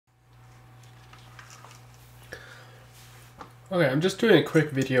Okay, I'm just doing a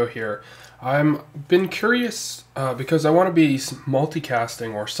quick video here. I'm been curious because I want to be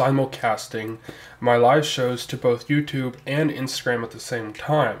multicasting or simulcasting my live shows to both YouTube and Instagram at the same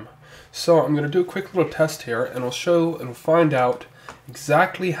time. So I'm going to do a quick little test here, and we'll find out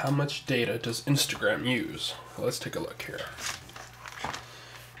exactly how much data does Instagram use. Let's take a look here.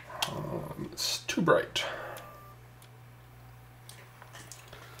 It's too bright.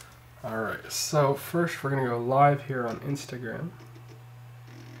 Alright, so first we're going to go live here on Instagram.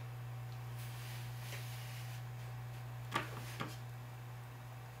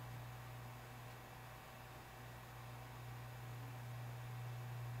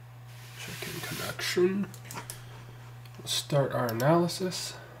 Checking connection. We'll start our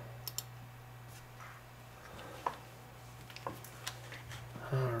analysis.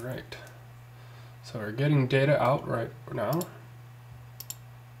 Alright, so we're getting data out right now.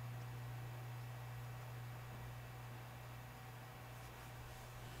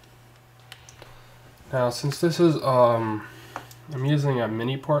 Now, since this is, I'm using a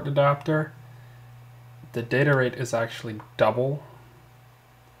mini port adapter, the data rate is actually double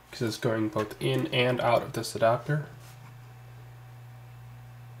because it's going both in and out of this adapter.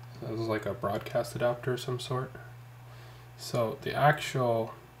 So this is like a broadcast adapter of some sort. So the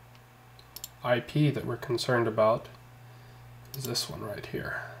actual IP that we're concerned about is this one right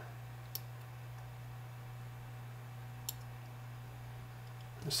here.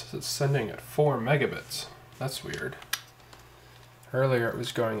 This is sending at 4 megabits. That's weird. Earlier it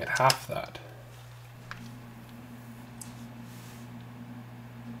was going at half that.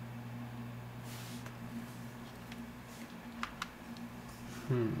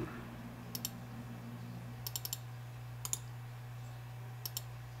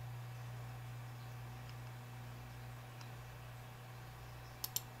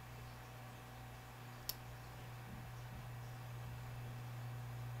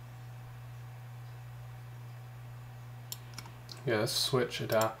 Yeah, let's switch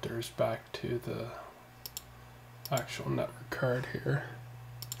adapters back to the actual network card here.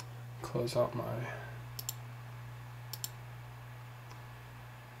 Close out my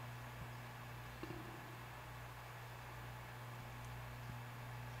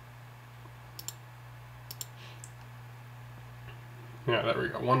there we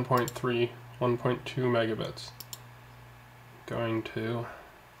go, 1.3, 1.2 megabits. Going to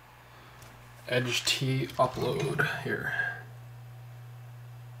Edge T upload here.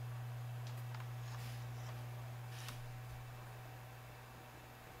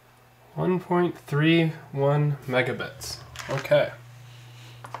 .31 megabits. Okay.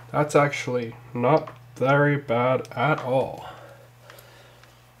 That's actually not very bad at all.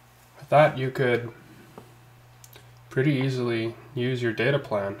 With that, you could pretty easily use your data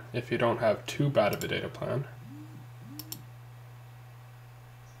plan if you don't have too bad of a data plan.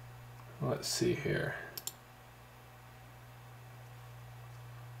 Let's see here.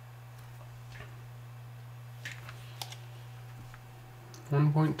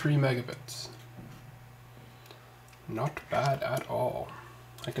 .3 megabits. Not bad at all.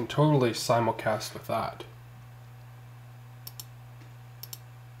 I can totally simulcast with that.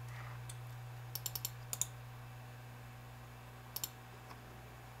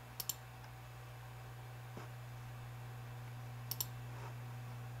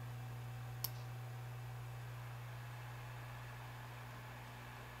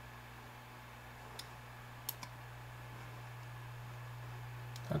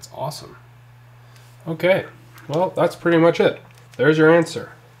 That's awesome. Okay, well, that's pretty much it. There's your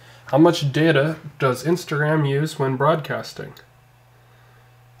answer. How much data does Instagram use when broadcasting?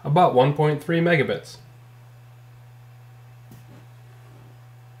 About 1.3 megabits.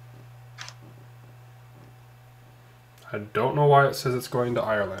 I don't know why it says it's going to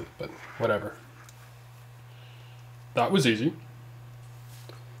Ireland, but whatever. That was easy.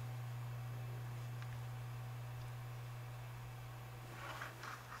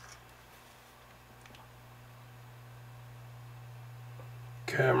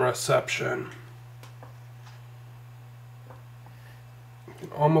 Camera reception. You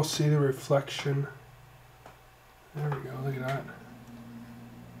can almost see the reflection. There we go, look at that.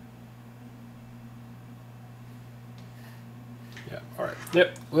 Yeah, alright.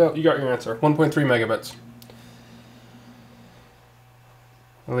 Yep, well, you got your answer. 1.3 megabits.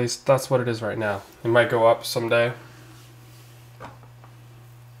 At least that's what it is right now. It might go up someday.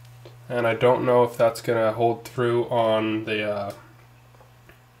 And I don't know if that's going to hold through on the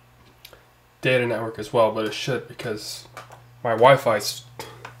data network as well, but it should, because my Wi-Fi's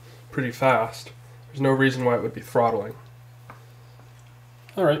pretty fast. There's no reason why it would be throttling.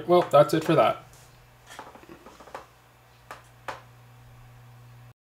 Alright, well, that's it for that.